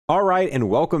Alright, and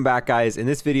welcome back, guys. In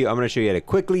this video, I'm going to show you how to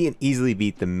quickly and easily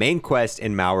beat the main quest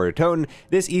in MAUER TOTEN.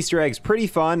 This Easter egg's pretty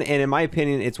fun, and in my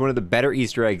opinion, it's one of the better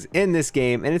Easter eggs in this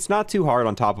game, and it's not too hard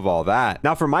on top of all that.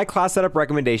 Now, for my class setup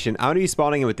recommendation, I'm going to be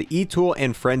spawning in with the E-Tool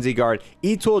and Frenzy Guard.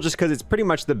 E-Tool just because it's pretty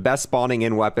much the best spawning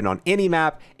in weapon on any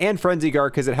map, and Frenzy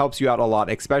Guard because it helps you out a lot,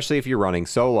 especially if you're running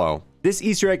solo. This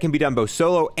Easter egg can be done both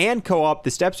solo and co-op.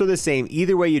 The steps are the same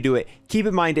either way you do it. Keep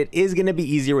in mind it is going to be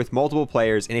easier with multiple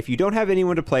players, and if you don't have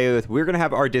anyone to play with, we're going to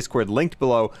have our Discord linked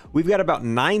below. We've got about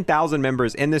 9,000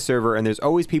 members in the server, and there's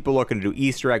always people looking to do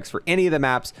Easter eggs for any of the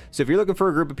maps. So if you're looking for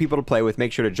a group of people to play with,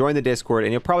 make sure to join the Discord,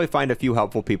 and you'll probably find a few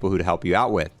helpful people who to help you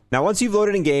out with. Now, once you've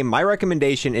loaded in game, my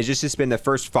recommendation is just to spend the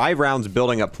first 5 rounds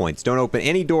building up points. Don't open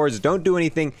any doors, don't do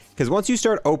anything, because once you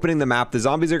start opening the map, the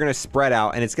zombies are going to spread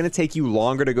out, and it's going to take you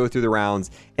longer to go through the rounds,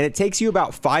 and it takes you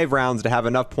about 5 rounds to have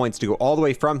enough points to go all the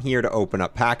way from here to open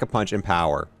up Pack-a-Punch and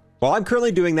Power. While I'm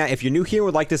currently doing that, if you're new here and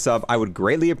would like to sub, I would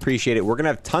greatly appreciate it. We're going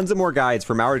to have tons of more guides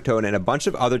for MAUER TOTEN and a bunch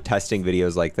of other testing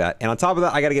videos like that. And on top of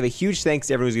that, I got to give a huge thanks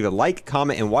to everyone who's going to like,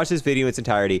 comment, and watch this video in its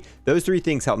entirety. Those 3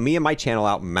 things help me and my channel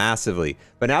out massively.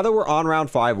 But now that we're on round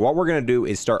 5, what we're going to do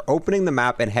is start opening the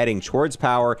map and heading towards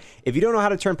Power. If you don't know how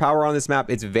to turn power on this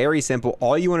map, it's very simple.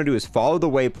 All you want to do is follow the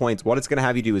waypoints. What it's going to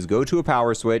have you do is go to a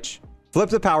power switch, flip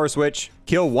the power switch,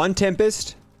 kill 1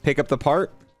 Tempest, pick up the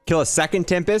part, kill a 2nd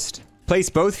Tempest, place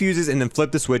both fuses, and then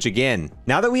flip the switch again.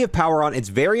 Now that we have power on, it's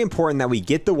very important that we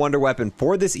get the wonder weapon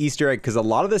for this Easter egg because a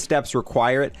lot of the steps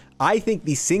require it. I think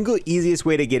the single easiest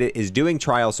way to get it is doing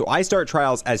trials, so I start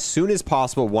trials as soon as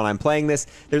possible when I'm playing this.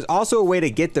 There's also a way to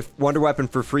get the wonder weapon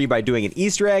for free by doing an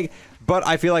Easter egg, but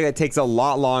I feel like it takes a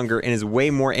lot longer and is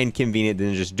way more inconvenient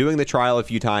than just doing the trial a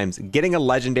few times, getting a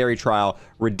legendary trial,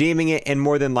 redeeming it, and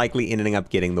more than likely ending up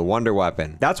getting the wonder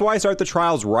weapon. That's why I start the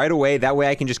trials right away. That way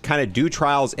I can just kind of do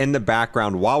trials in the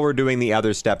background while we're doing the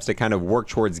other steps to kind of work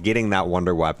towards getting that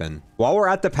wonder weapon. While we're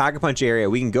at the Pack-a-Punch area,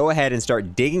 we can go ahead and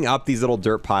start digging up these little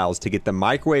dirt piles to get the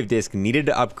microwave disc needed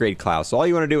to upgrade KLAUS. So all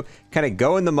you want to do, kind of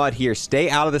go in the mud here, stay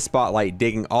out of the spotlight,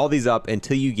 digging all these up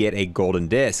until you get a golden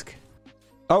disc.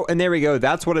 Oh, and there we go.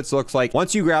 That's what it looks like.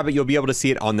 Once you grab it, you'll be able to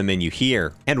see it on the menu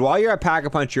here. And while you're at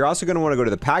Pack-a-Punch, you're also going to want to go to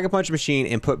the Pack-a-Punch machine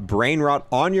and put Brain Rot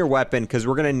on your weapon because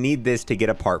we're going to need this to get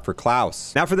a part for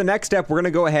KLAUS. Now, for the next step, we're going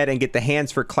to go ahead and get the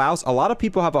hands for KLAUS. A lot of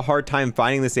people have a hard time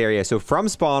finding this area. So from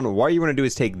spawn, what you want to do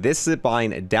is take this zip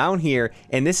line down here.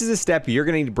 And this is a step you're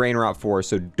going to need Brain Rot for.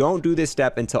 So don't do this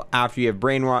step until after you have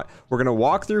Brain Rot. We're going to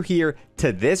walk through here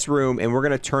to this room, and we're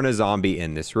going to turn a zombie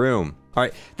in this room. All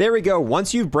right, there we go.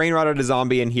 Once you've brain rotted a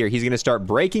zombie in here, he's going to start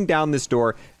breaking down this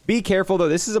door. Be careful, though.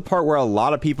 This is a part where a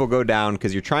lot of people go down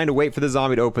because you're trying to wait for the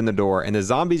zombie to open the door, and the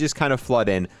zombies just kind of flood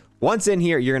in. Once in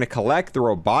here, you're going to collect the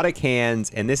robotic hands,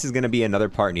 and this is going to be another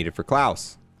part needed for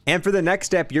KLAUS. And for the next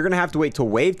step, you're going to have to wait till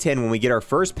wave 10 when we get our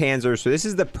first Panzer. So this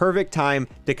is the perfect time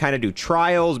to kind of do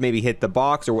trials, maybe hit the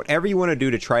box, or whatever you want to do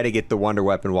to try to get the wonder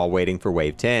weapon while waiting for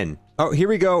wave 10. Oh, here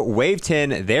we go. Wave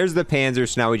 10. There's the Panzer.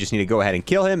 So now we just need to go ahead and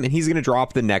kill him, and he's going to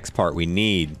drop the next part we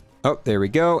need. Oh, there we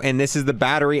go. And this is the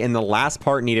battery and the last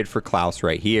part needed for KLAUS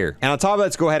right here. And on top of that,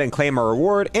 let's go ahead and claim our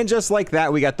reward. And just like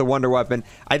that, we got the wonder weapon.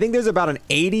 I think there's about an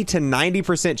 80 to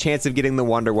 90% chance of getting the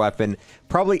wonder weapon.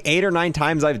 Probably 8 or 9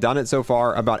 times I've done it so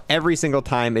far. About every single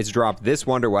time it's dropped this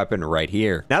wonder weapon right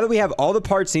here. Now that we have all the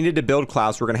parts needed to build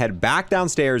KLAUS, we're going to head back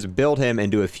downstairs, build him,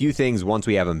 and do a few things once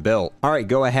we have him built. All right,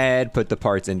 go ahead, put the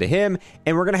parts into him,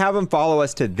 and we're going to have him follow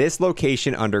us to this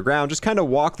location underground. Just kind of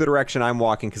walk the direction I'm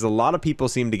walking because a lot of people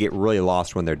seem to get really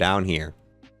lost when they're down here.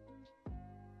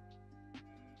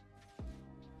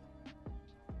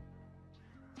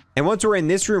 And once we're in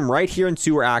this room right here in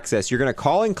sewer access, you're going to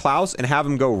call in KLAUS and have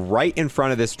him go right in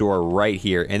front of this door right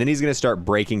here. And then he's going to start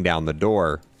breaking down the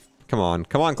door. Come on,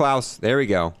 KLAUS. There we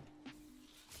go.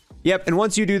 Yep, and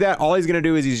once you do that, all he's going to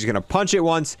do is he's just going to punch it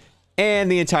once,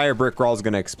 and the entire brick wall is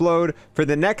going to explode. For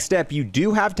the next step, you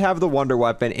do have to have the wonder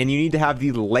weapon, and you need to have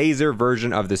the laser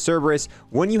version of the Cerberus.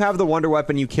 When you have the wonder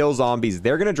weapon, you kill zombies.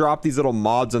 They're going to drop these little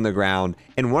mods on the ground,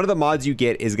 and one of the mods you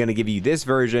get is going to give you this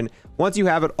version. Once you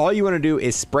have it, all you want to do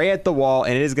is spray at the wall,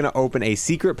 and it is going to open a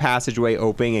secret passageway,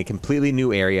 opening a completely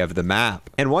new area of the map.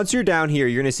 And once you're down here,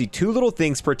 you're going to see 2 little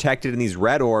things protected in these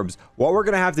red orbs. What we're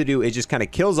going to have to do is just kind of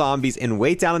kill zombies and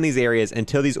wait down in these areas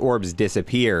until these orbs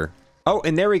disappear. Oh,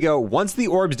 and there we go. Once the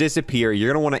orbs disappear,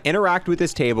 you're going to want to interact with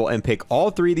this table and pick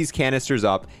all 3 of these canisters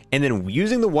up. And then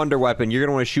using the wonder weapon, you're going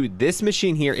to want to shoot this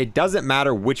machine here. It doesn't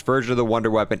matter which version of the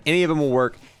wonder weapon. Any of them will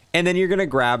work. And then you're going to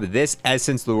grab this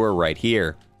essence lure right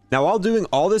here. Now, while doing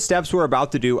all the steps we're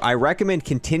about to do, I recommend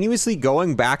continuously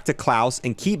going back to KLAUS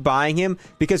and keep buying him,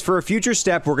 because for a future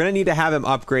step, we're going to need to have him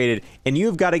upgraded, and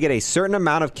you've got to get a certain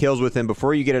amount of kills with him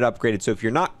before you get it upgraded. So if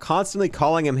you're not constantly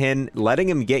calling him in, letting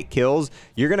him get kills,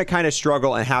 you're going to kind of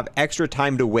struggle and have extra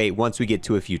time to wait once we get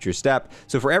to a future step.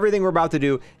 So for everything we're about to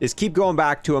do is keep going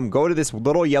back to him, go to this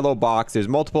little yellow box. There's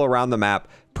multiple around the map.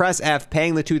 Press F,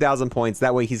 paying the 2,000 points.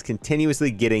 That way he's continuously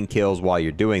getting kills while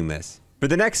you're doing this. For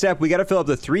the next step, we got to fill up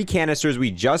the 3 canisters we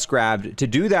just grabbed. To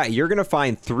do that, you're going to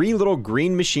find 3 little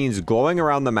green machines glowing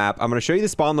around the map. I'm going to show you the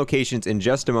spawn locations in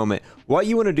just a moment. What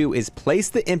you want to do is place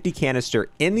the empty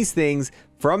canister in these things.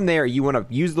 From there, you want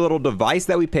to use the little device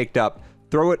that we picked up,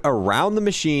 throw it around the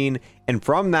machine, and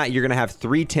from that, you're going to have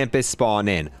 3 Tempests spawn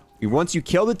in. Once you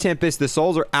kill the Tempest, the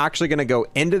souls are actually going to go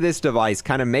into this device,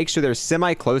 kind of make sure they're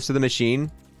semi-close to the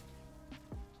machine.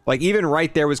 Like, even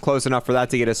right there was close enough for that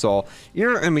to get a soul.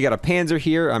 And we got a Panzer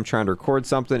here. I'm trying to record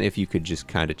something. If you could just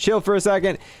kind of chill for a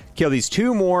second. Kill these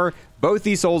 2 more. Both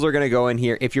these souls are going to go in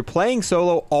here. If you're playing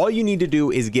solo, all you need to do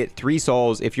is get 3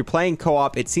 souls. If you're playing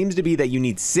co-op, it seems to be that you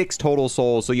need 6 total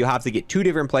souls. So you have to get 2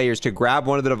 different players to grab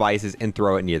one of the devices and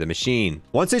throw it near the machine.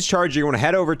 Once it's charged, you're going to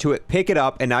head over to it, pick it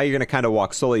up, and now you're going to kind of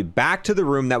walk slowly back to the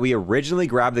room that we originally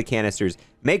grabbed the canisters.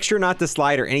 Make sure not to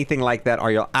slide or anything like that,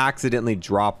 or you'll accidentally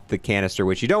drop the canister,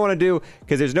 which you don't want to do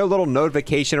because there's no little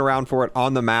notification around for it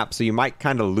on the map. So you might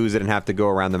kind of lose it and have to go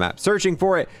around the map searching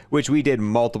for it, which we did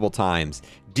multiple times.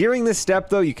 During this step,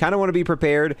 though, you kind of want to be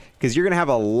prepared because you're going to have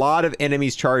a lot of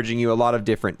enemies charging you, a lot of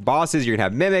different bosses. You're going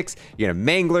to have mimics, you're going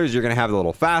to have manglers, you're going to have the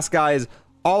little fast guys,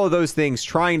 all of those things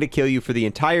trying to kill you for the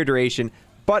entire duration.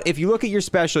 But if you look at your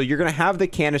special, you're going to have the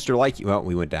canister like you, well,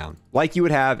 we went down, like you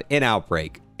would have in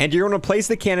Outbreak. And you're going to place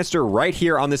the canister right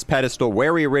here on this pedestal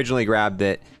where we originally grabbed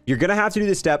it. You're going to have to do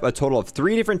this step a total of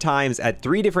 3 different times at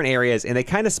 3 different areas, and they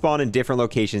kind of spawn in different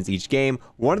locations each game.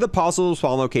 One of the possible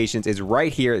spawn locations is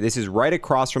right here. This is right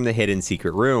across from the hidden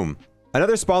secret room.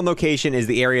 Another spawn location is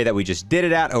the area that we just did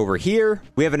it at over here.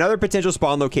 We have another potential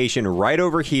spawn location right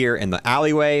over here in the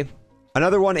alleyway.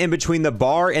 Another one in between the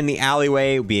bar and the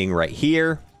alleyway being right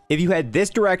here. If you head this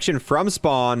direction from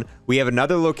spawn, we have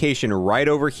another location right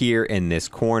over here in this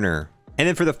corner. And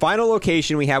then for the final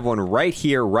location, we have one right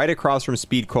here, right across from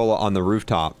Speed Cola on the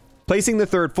rooftop. Placing the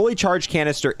 3rd fully charged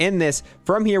canister in this,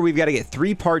 from here we've got to get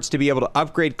 3 parts to be able to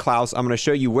upgrade KLAUS. I'm going to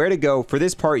show you where to go. For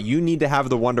this part, you need to have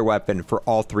the Wonder Weapon for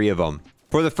all 3 of them.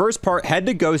 For the first part, head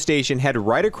to Go Station, head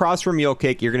right across from Mule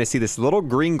Kick. You're going to see this little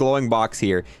green glowing box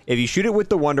here. If you shoot it with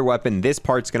the Wonder Weapon, this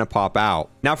part's going to pop out.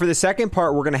 Now for the second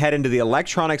part, we're going to head into the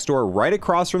electronics store right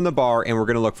across from the bar, and we're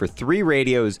going to look for 3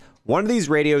 radios. One of these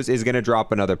radios is going to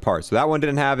drop another part. So that one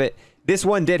didn't have it. This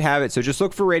one did have it. So just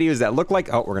look for radios that look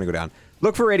like, oh, we're going to go down.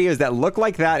 Look for radios that look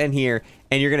like that in here,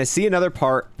 and you're going to see another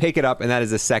part, pick it up, and that is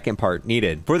the second part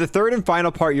needed. For the 3rd and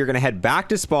final part, you're going to head back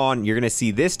to spawn. You're going to see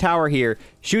this tower here.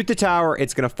 Shoot the tower.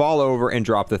 It's going to fall over and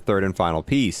drop the 3rd and final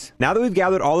piece. Now that we've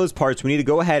gathered all those parts, we need to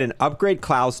go ahead and upgrade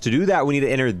KLAUS. To do that, we need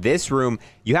to enter this room.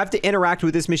 You have to interact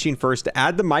with this machine first to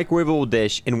add the microwavable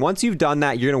dish, and once you've done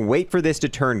that, you're going to wait for this to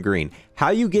turn green.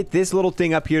 How you get this little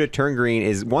thing up here to turn green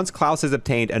is once KLAUS has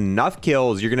obtained enough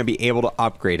kills, you're going to be able to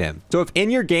upgrade him. So if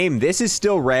in your game this is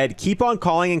still red, keep on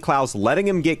calling in KLAUS, letting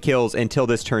him get kills until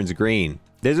this turns green.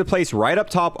 There's a place right up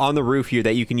top on the roof here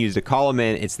that you can use to call him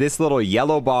in. It's this little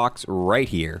yellow box right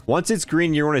here. Once it's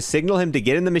green, you're going to signal him to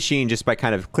get in the machine just by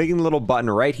kind of clicking the little button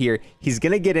right here. He's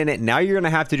going to get in it. Now you're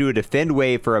going to have to do a defend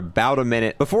wave for about a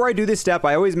minute. Before I do this step,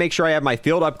 I always make sure I have my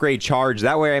field upgrade charged.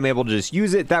 That way I'm able to just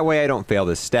use it. That way I don't fail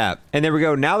this step. And there we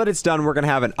go. Now that it's done, we're going to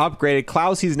have an upgraded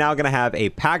KLAUS. He's now going to have a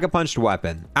pack-a-punched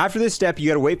weapon. After this step, you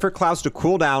got to wait for KLAUS to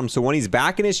cool down. So when he's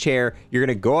back in his chair, you're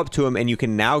going to go up to him and you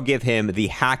can now give him the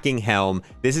hacking helm.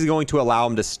 This is going to allow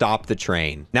him to stop the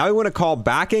train. Now we want to call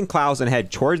back in KLAUS and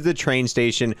head towards the train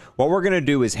station. What we're going to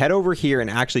do is head over here and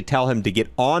actually tell him to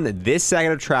get on this set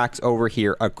of tracks over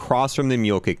here across from the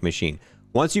mule kick machine.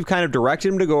 Once you've kind of directed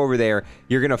him to go over there,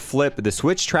 you're going to flip the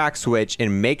switch track switch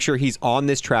and make sure he's on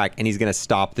this track, and he's going to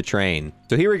stop the train.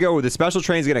 So here we go. The special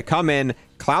train is going to come in.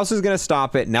 KLAUS is going to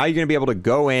stop it. Now you're going to be able to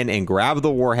go in and grab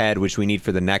the warhead, which we need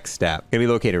for the next step. Going to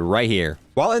be located right here.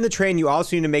 While in the train, you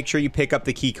also need to make sure you pick up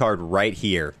the key card right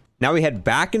here. Now we head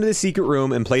back into the secret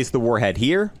room and place the warhead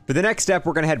here. For the next step,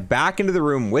 we're going to head back into the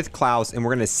room with KLAUS, and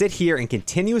we're going to sit here and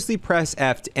continuously press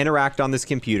F to interact on this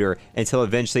computer until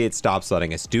eventually it stops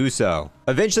letting us do so.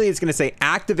 Eventually, it's going to say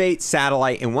activate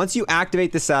satellite, and once you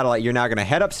activate the satellite, you're now going to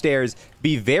head upstairs.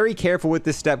 Be very careful with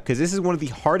this step because this is one of the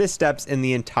hardest steps in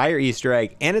the entire Easter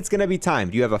egg, and it's going to be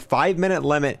timed. You have a 5-minute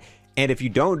limit, and if you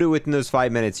don't do it within those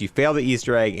 5 minutes, you fail the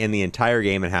Easter egg in the entire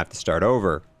game and have to start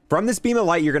over. From this beam of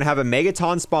light, you're going to have a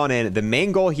Megaton spawn in. The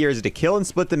main goal here is to kill and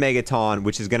split the Megaton,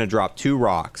 which is going to drop 2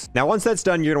 rocks. Now, once that's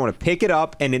done, you're going to want to pick it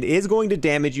up, and it is going to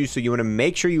damage you, so you want to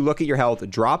make sure you look at your health,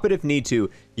 drop it if need to.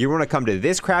 You want to come to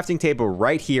this crafting table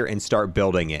right here and start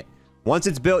building it. Once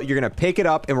it's built, you're going to pick it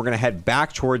up and we're going to head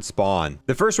back towards spawn.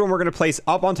 The first one we're going to place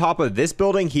up on top of this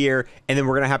building here, and then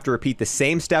we're going to have to repeat the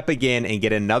same step again and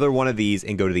get another one of these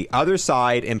and go to the other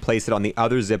side and place it on the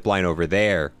other zip line over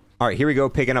there. All right, here we go,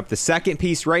 picking up the second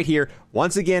piece right here.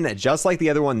 Once again, just like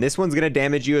the other one, this one's going to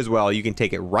damage you as well. You can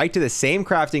take it right to the same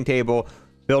crafting table,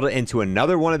 build it into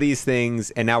another one of these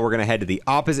things, and now we're going to head to the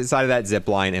opposite side of that zip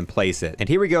line and place it. And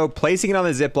here we go, placing it on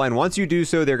the zip line. Once you do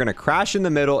so, they're going to crash in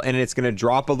the middle, and it's going to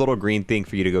drop a little green thing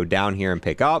for you to go down here and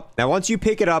pick up. Now, once you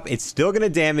pick it up, it's still going to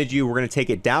damage you. We're going to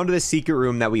take it down to the secret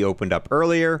room that we opened up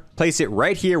earlier, place it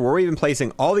right here where we've been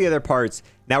placing all the other parts.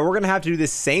 Now, we're going to have to do the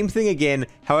same thing again.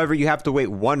 However, you have to wait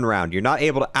 1 round. You're not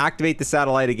able to activate the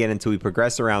satellite again until we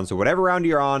progress around. So whatever round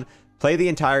you're on, play the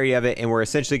entirety of it, and we're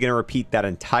essentially going to repeat that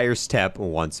entire step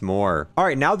once more. All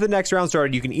right, now that the next round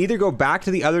started, you can either go back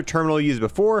to the other terminal you used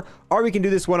before, or we can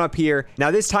do this one up here. Now,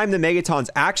 this time, the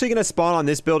Megaton's actually going to spawn on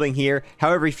this building here.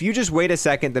 However, if you just wait a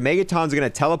second, the Megaton's going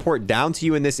to teleport down to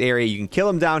you in this area. You can kill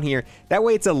him down here. That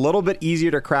way, it's a little bit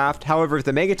easier to craft. However, if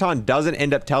the Megaton doesn't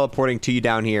end up teleporting to you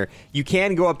down here, you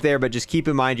can go up there, but just keep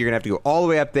in mind, you're going to have to go all the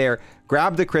way up there,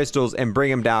 grab the crystals, and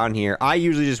bring him down here. I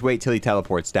usually just wait till he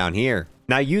teleports down here.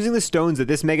 Now, using the stones that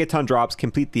this Megaton drops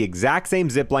complete the exact same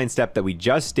zipline step that we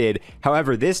just did.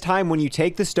 However, this time when you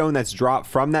take the stone that's dropped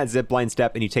from that zipline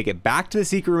step and you take it back to the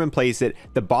secret room and place it,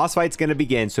 the boss fight's going to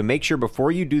begin. So make sure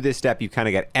before you do this step, you kind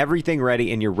of got everything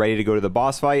ready and you're ready to go to the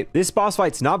boss fight. This boss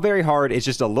fight's not very hard. It's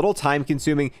just a little time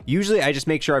consuming. Usually I just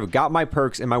make sure I've got my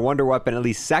perks and my wonder weapon at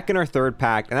least 2nd or 3rd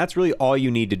packed, and that's really all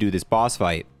you need to do this boss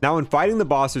fight. Now, when fighting the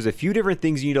boss, there's a few different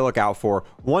things you need to look out for.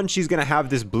 One, she's going to have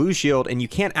this blue shield and you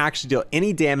can't actually deal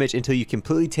any damage until you've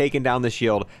completely taken down the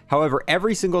shield. However,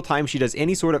 every single time she does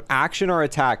any sort of action or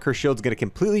attack, her shield's going to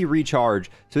completely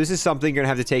recharge. So this is something you're going to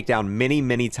have to take down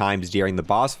many times during the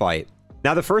boss fight.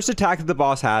 Now, the first attack that the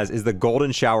boss has is the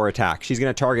golden shower attack. She's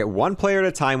going to target 1 player at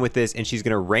a time with this, and she's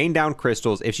going to rain down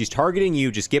crystals. If she's targeting you,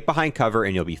 just get behind cover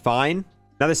and you'll be fine.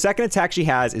 Now, the second attack she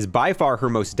has is by far her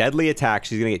most deadly attack.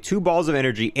 She's going to get 2 balls of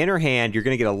energy in her hand. You're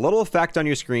going to get a little effect on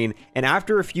your screen, and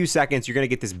after a few seconds, you're going to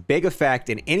get this big effect,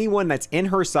 and anyone that's in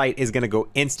her sight is going to go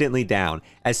instantly down.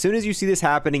 As soon as you see this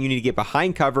happening, you need to get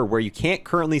behind cover where you can't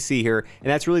currently see her,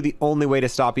 and that's really the only way to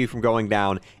stop you from going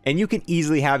down. And you can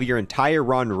easily have your entire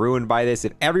run ruined by this.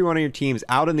 If everyone on your team's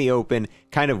out in the open,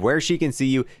 kind of where she can see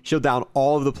you, she'll down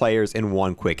all of the players in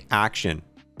 1 quick action.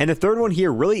 And the third one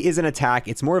here really is an attack.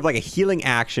 It's more of like a healing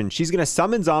action. She's going to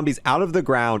summon zombies out of the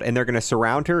ground and they're going to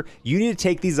surround her. You need to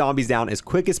take these zombies down as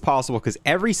quick as possible because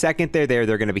every second they're there,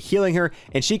 they're going to be healing her,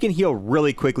 and she can heal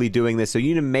really quickly doing this. So you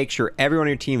need to make sure everyone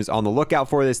on your team is on the lookout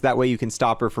for this. That way you can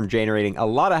stop her from generating a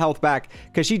lot of health back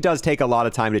because she does take a lot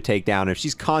of time to take down. If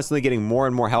she's constantly getting more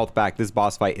and more health back, this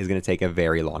boss fight is going to take a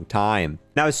very long time.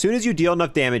 Now, as soon as you deal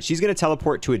enough damage, she's going to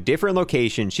teleport to a different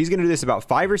location. She's going to do this about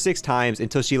 5 or 6 times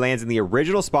until she lands in the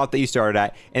original spot that you started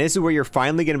at, and this is where you're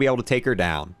finally going to be able to take her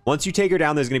down. Once you take her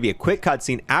down, there's going to be a quick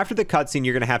cutscene. After the cutscene,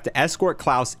 you're going to have to escort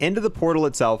KLAUS into the portal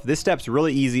itself. This step's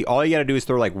really easy. All you got to do is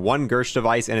throw like 1 Gersh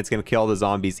device, and it's going to kill the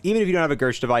zombies. Even if you don't have a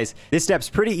Gersh device, this step's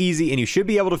pretty easy, and you should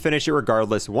be able to finish it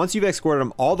regardless. Once you've escorted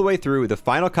them all the way through, the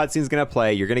final cutscene is going to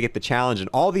play. You're going to get the challenge and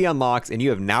all the unlocks, and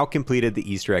you have now completed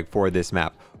the Easter egg for this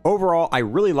map. Overall, I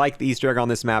really like the Easter egg on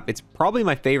this map. It's probably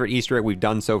my favorite Easter egg we've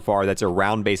done so far. That's a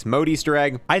round-based mode Easter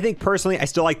egg. I think personally, I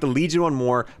still like the Legion one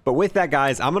more. But with that,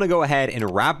 guys, I'm going to go ahead and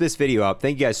wrap this video up.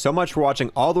 Thank you guys so much for watching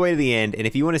all the way to the end. And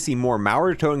if you want to see more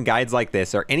MAUER Toten guides like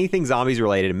this or anything zombies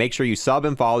related, make sure you sub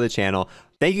and follow the channel.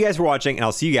 Thank you guys for watching, and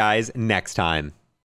I'll see you guys next time.